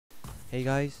Hey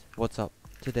guys, what's up?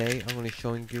 Today I'm going to be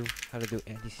showing you how to do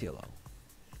anti-CLL.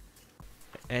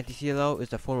 Anti-CLL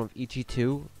is a form of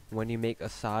EG2 when you make a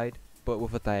side but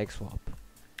with a diag swap.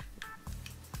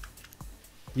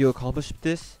 You accomplish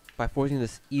this by forcing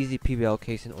this easy PBL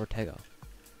case in Ortega.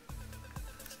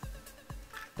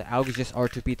 The alg is just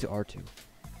R2B to R2.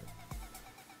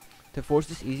 To force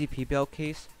this easy PBL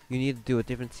case, you need to do a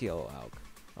different CLL alg.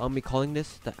 I'll be calling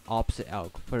this the opposite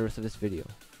alg for the rest of this video.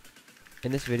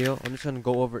 In this video, I'm just going to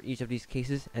go over each of these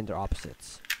cases and their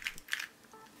opposites.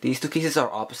 These two cases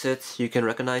are opposites. You can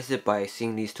recognize it by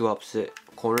seeing these two opposite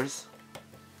corners.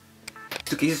 These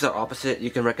two cases are opposite.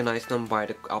 You can recognize them by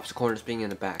the opposite corners being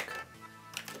in the back.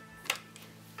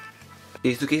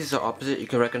 These two cases are opposite. You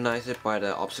can recognize it by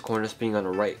the opposite corners being on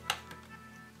the right.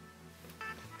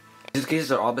 These two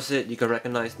cases are opposite. You can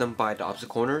recognize them by the opposite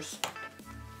corners.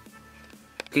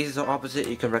 Cases are opposite.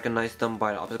 You can recognize them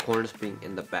by the opposite corners being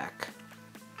in the back.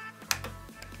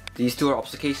 These two are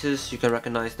opposite cases. You can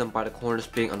recognize them by the corners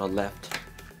being on the left.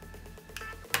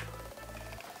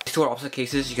 These two are opposite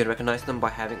cases. You can recognize them by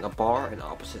having a bar and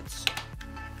opposites.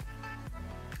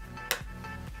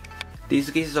 These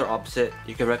two cases are opposite.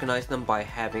 You can recognize them by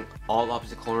having all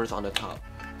opposite corners on the top.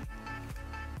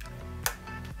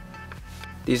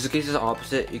 These two cases are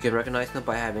opposite. You can recognize them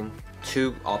by having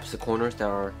two opposite corners that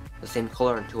are the same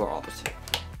color and two are opposite.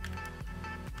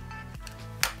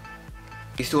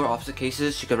 These two are opposite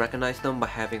cases. You can recognize them by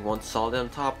having one solid on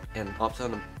top and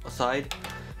opposite on the side,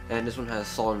 and this one has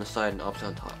solid on the side and opposite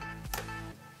on top.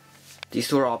 These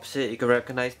two are opposite. You can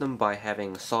recognize them by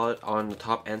having solid on the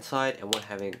top and side, and one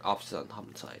having opposite on top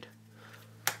and side.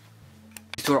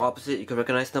 These two are opposite. You can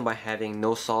recognize them by having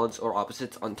no solids or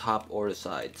opposites on top or the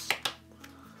sides.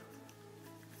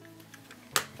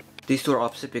 These two are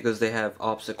opposite because they have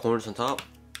opposite corners on top.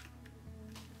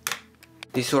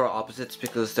 These two are opposites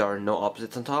because there are no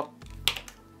opposites on top.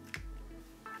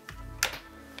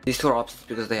 These two are opposites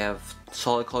because they have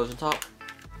solid colors on top.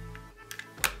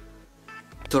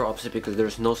 These two are opposite because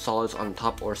there's no solids on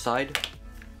top or side.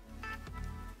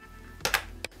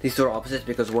 These two are opposites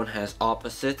because one has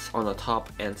opposites on the top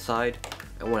and side,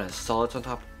 and one has solids on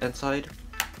top and side.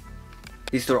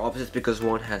 These two are opposites because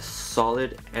one has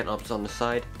solid and opposite on the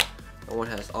side, and one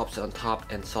has opposite on top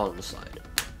and solid on the side.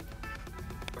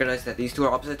 Recognize that these two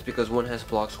are opposites because one has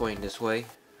blocks going this way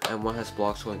and one has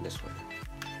blocks going this way.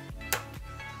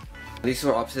 These two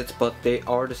are opposites, but they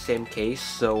are the same case,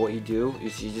 so what you do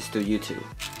is you just do U2.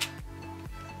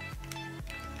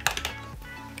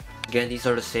 Again, these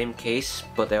are the same case,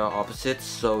 but they are opposites,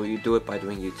 so you do it by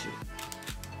doing U2.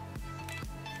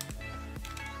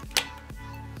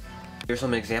 Here's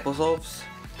some example solves.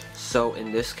 So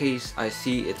in this case, I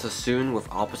see it's a Soon with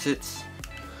opposites,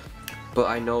 but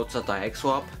I know it's a diag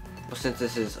swap. But since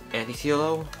this is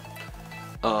anti-CLL,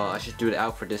 I should do the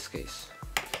alg for this case.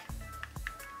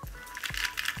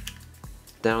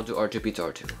 Then I'll do R2B to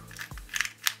R2.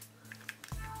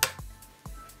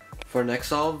 For next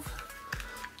solve,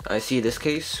 I see this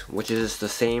case, which is the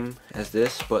same as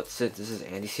this, but since this is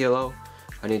anti-CLL,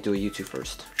 I need to do a U2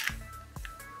 first.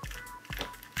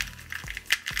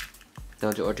 Then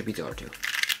I'll do R2B to R2.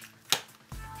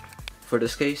 For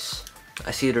this case, I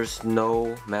see there's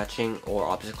no matching or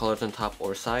opposite colors on top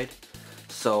or side,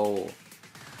 so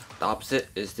the opposite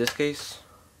is this case,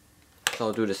 so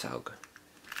I'll do this alg.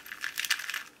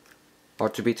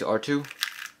 R2B to R2,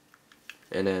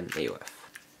 and then AUF.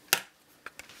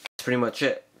 That's pretty much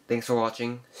it. Thanks for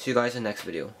watching. See you guys in the next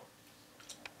video.